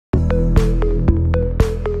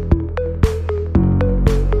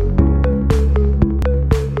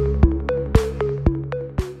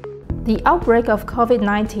The outbreak of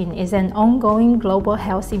COVID-19 is an ongoing global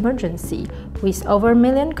health emergency with over 1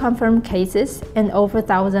 million confirmed cases and over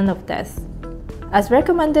 1,000 of deaths. As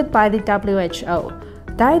recommended by the WHO,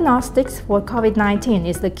 diagnostics for COVID-19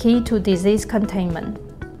 is the key to disease containment.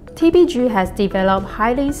 TBG has developed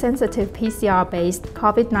highly sensitive PCR-based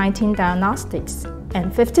COVID-19 diagnostics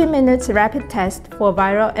and 15 minutes rapid test for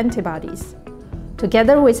viral antibodies.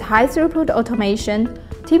 Together with high-throughput automation,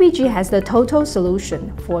 TBG has the total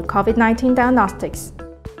solution for COVID-19 diagnostics.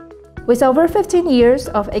 With over 15 years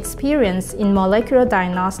of experience in molecular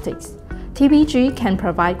diagnostics, TBG can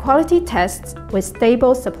provide quality tests with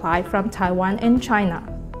stable supply from Taiwan and China.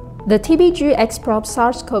 The TBG X-Probe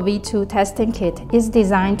SARS-CoV-2 testing kit is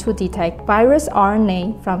designed to detect virus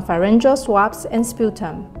RNA from pharyngeal swabs and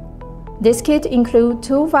sputum. This kit includes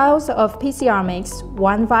 2 vials of PCR mix,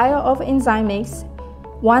 1 vial of enzyme mix,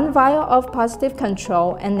 1 vial of positive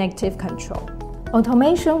control and negative control.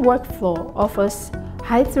 Automation workflow offers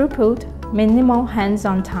high throughput, minimal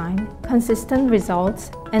hands-on time, consistent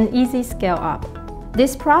results, and easy scale-up.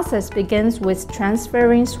 This process begins with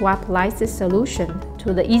transferring swab lysis solution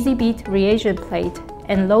to the EasyBeat reagent plate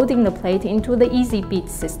and loading the plate into the EasyBeat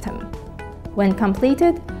system. When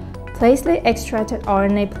completed, place the extracted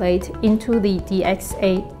RNA plate into the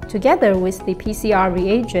DXA together with the PCR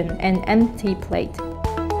reagent and empty plate.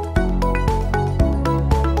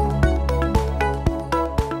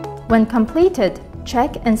 When completed,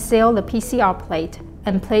 check and seal the PCR plate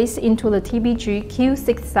and place into the TBG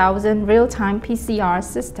Q6000 real-time PCR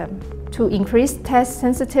system. To increase test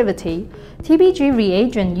sensitivity, TBG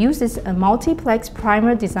reagent uses a multiplex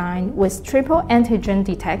primer design with triple antigen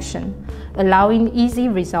detection, allowing easy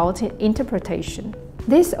result interpretation.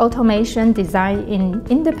 This automation design in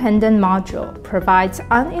independent module provides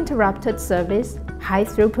uninterrupted service, high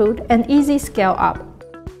throughput, and easy scale-up.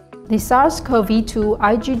 The SARS-CoV-2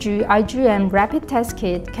 IgG/IgM rapid test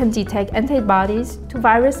kit can detect antibodies to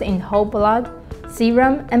virus in whole blood,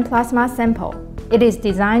 serum, and plasma sample. It is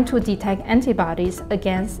designed to detect antibodies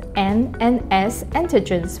against N and S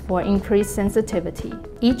antigens for increased sensitivity.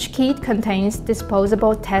 Each kit contains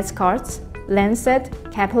disposable test cards, lancet,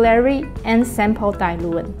 capillary, and sample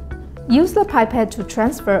diluent. Use the pipette to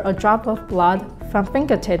transfer a drop of blood from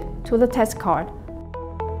fingertip to the test card,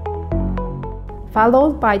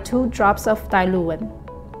 followed by 2 drops of diluent.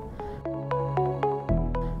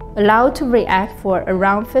 Allow to react for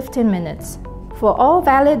around 15 minutes. For all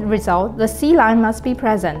valid results, the C line must be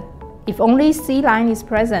present. If only C line is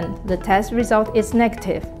present, the test result is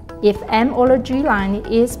negative. If M or G line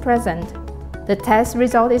is present, the test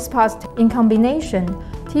result is positive. In combination,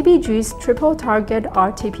 TBG's triple target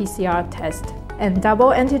RT-PCR test and double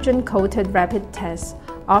antigen coated rapid test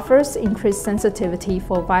offers increased sensitivity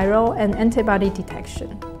for viral and antibody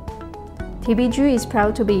detection. TBG is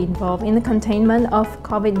proud to be involved in the containment of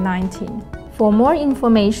COVID-19. For more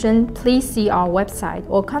information, please see our website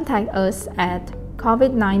or contact us at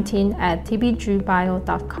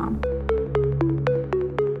covid19@tbgbio.com.